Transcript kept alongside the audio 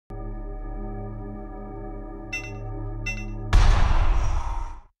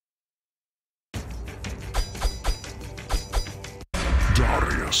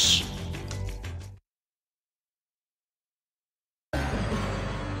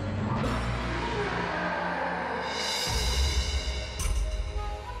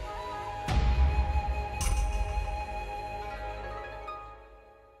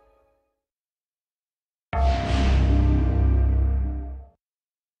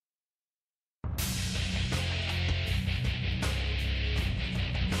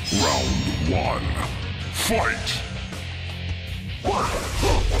Round 1. Fight!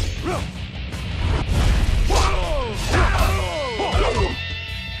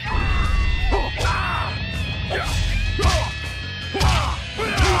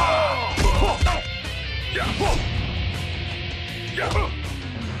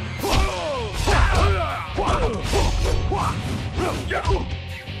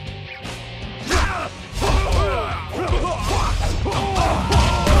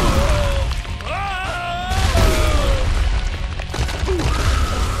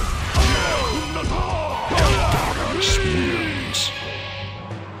 Darrius wins.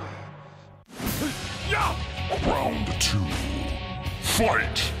 Round 2.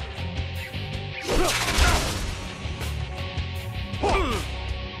 Fight!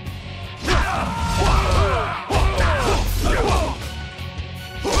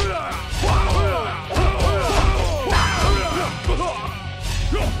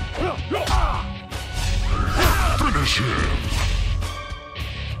 Finish him!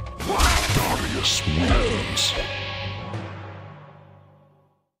 Darrius wins.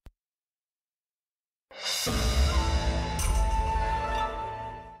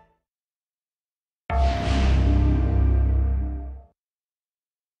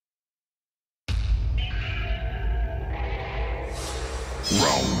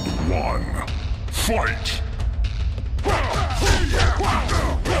 Round 1. Fight!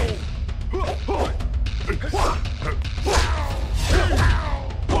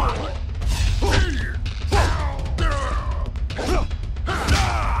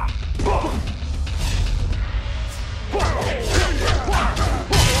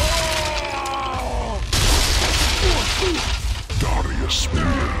 Darrius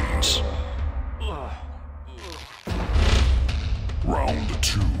wins. Round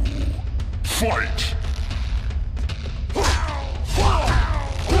 2. Fight!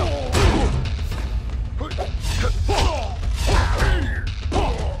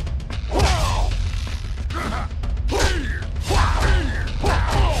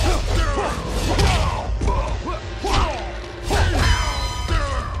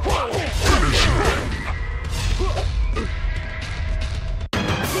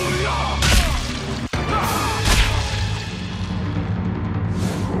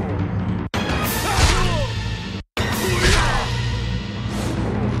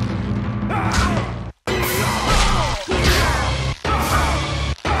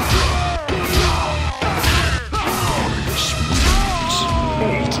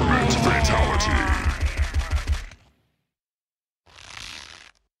 Fatality.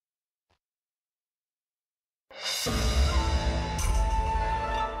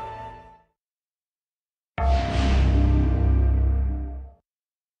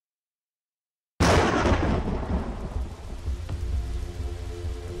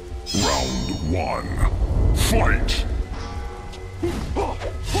 Round 1. Fight!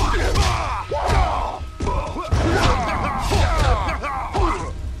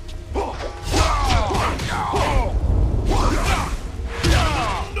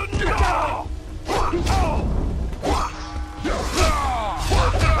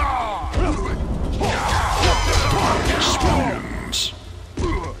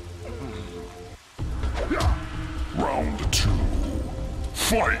 Round 2.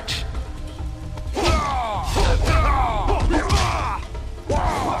 Fight!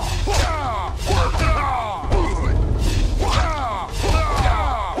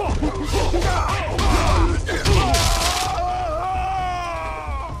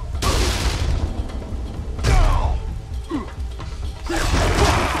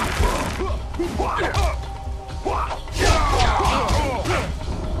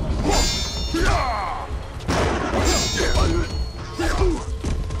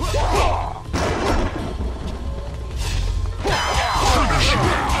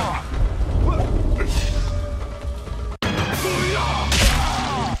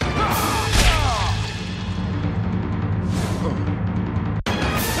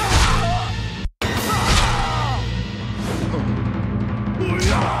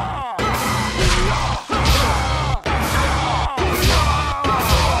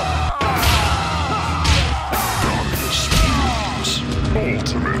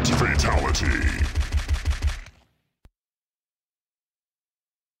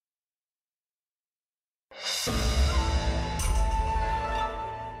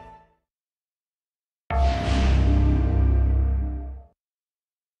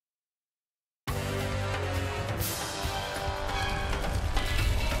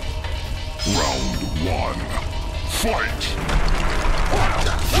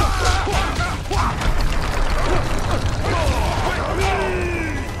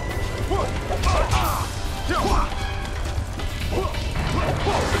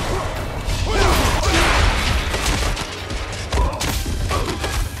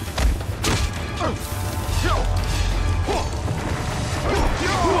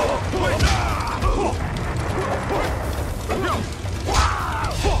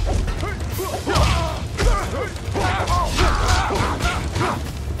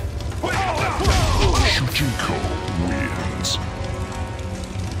 Chico wins.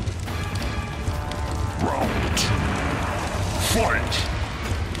 Round 2. Fight!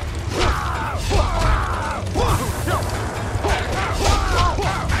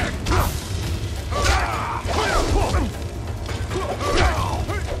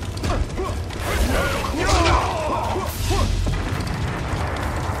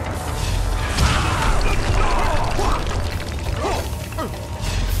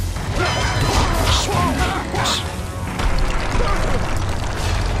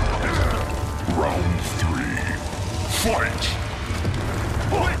 Round 3. Fight!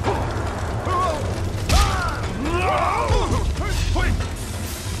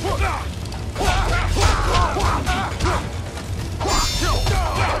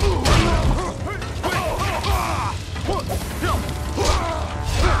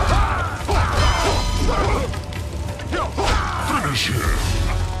 Finish him!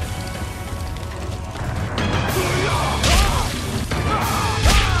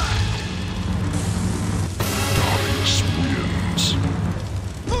 Darrius wins.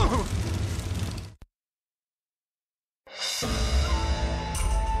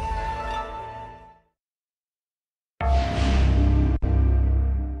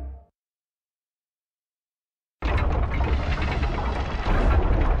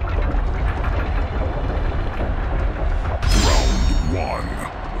 Round 1.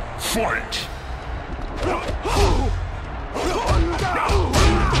 Fight!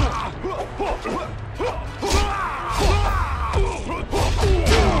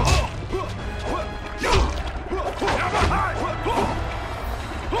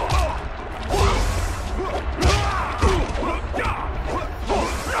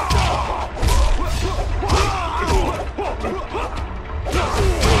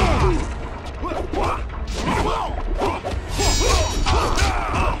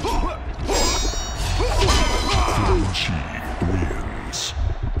 Wins.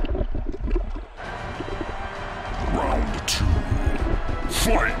 Round 2.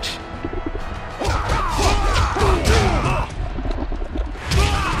 Fight!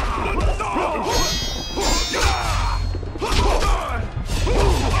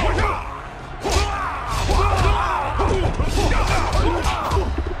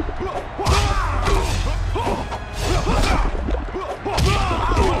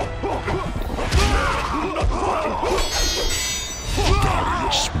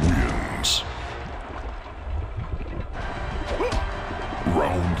 Darrius wins.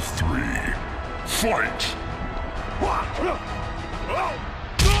 Round 3. Fight!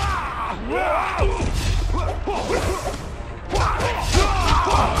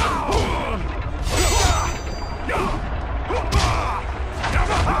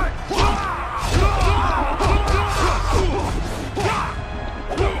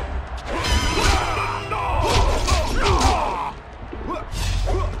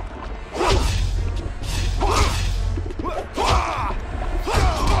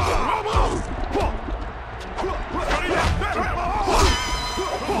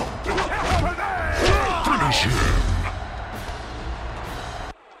 Finish him!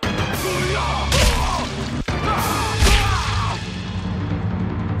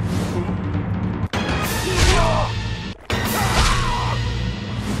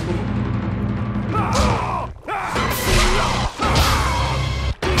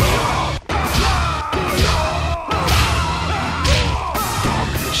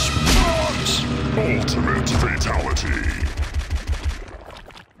 Darrius wins. Ultimate Fatality.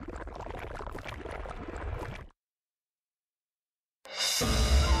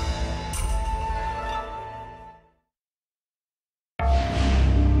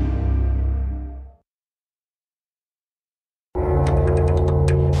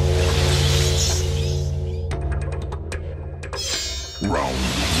 Round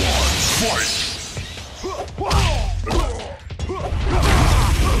 1. Fight!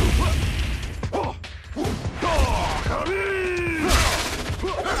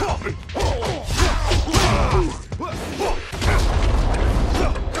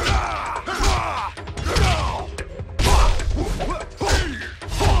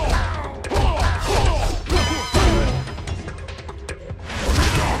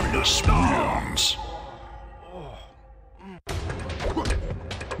 Darrius wins.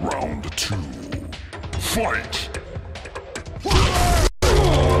 Round 2. Fight!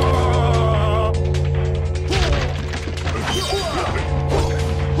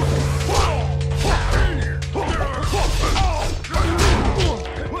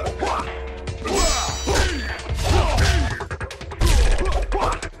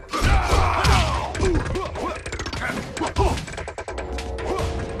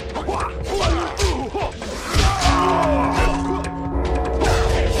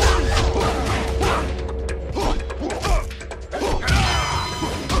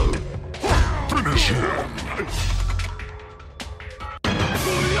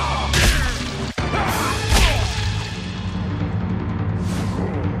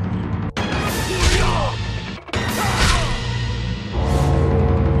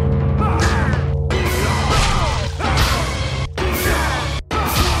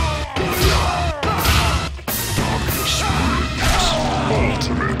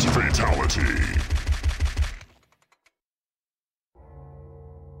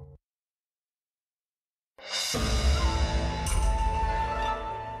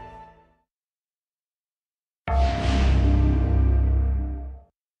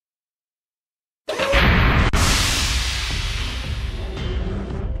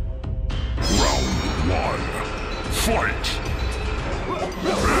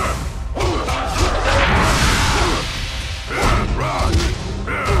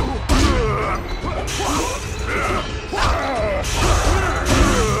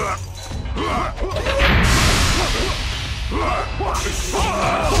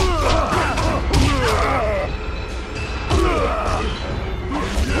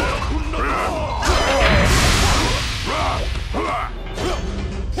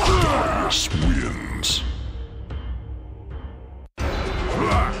 Darrius wins.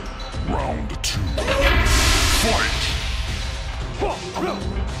 Round 2. Fight!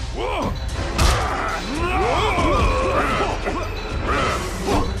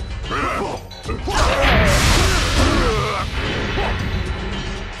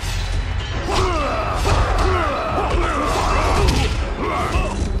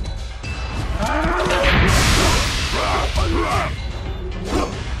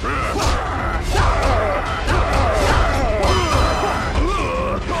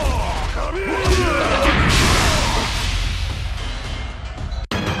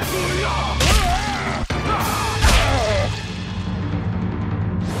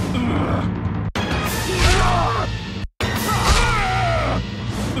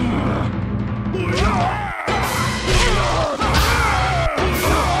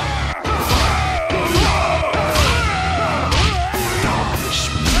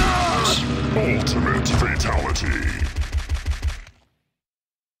 Ultimate Fatality.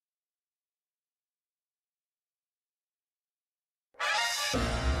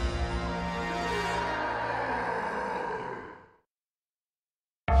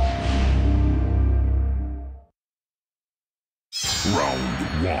 Round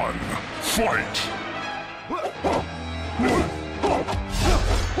 1. Fight!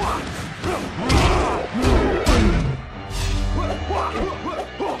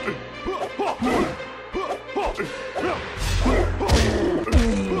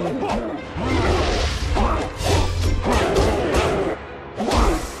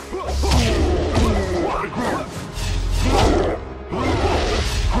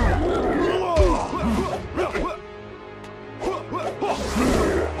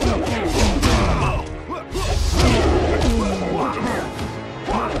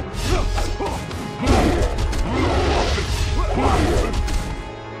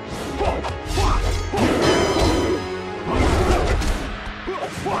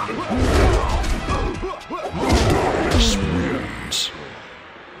 Darrius wins.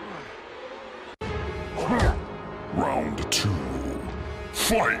 Round 2.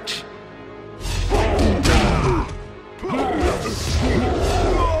 Fight!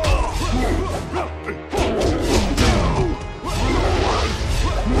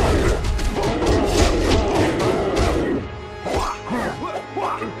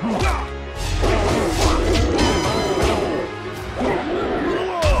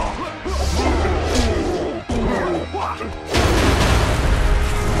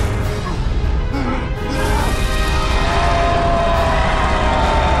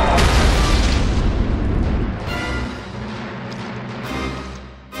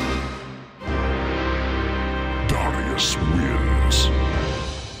 Darrius wins.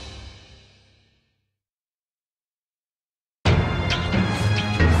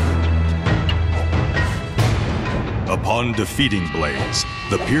 Upon defeating Blaze,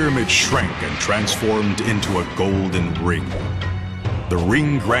 the pyramid shrank and transformed into a golden ring. The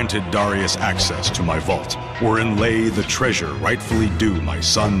ring granted Darrius access to my vault, wherein lay the treasure rightfully due my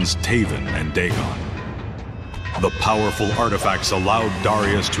sons Taven and Dagon. The powerful artifacts allowed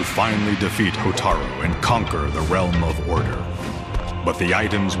Darrius to finally defeat Hotaru and conquer the Realm of Order. But the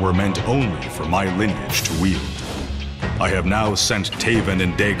items were meant only for my lineage to wield. I have now sent Taven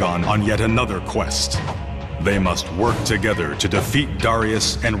and Dagon on yet another quest. They must work together to defeat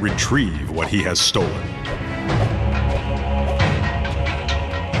Darrius and retrieve what he has stolen.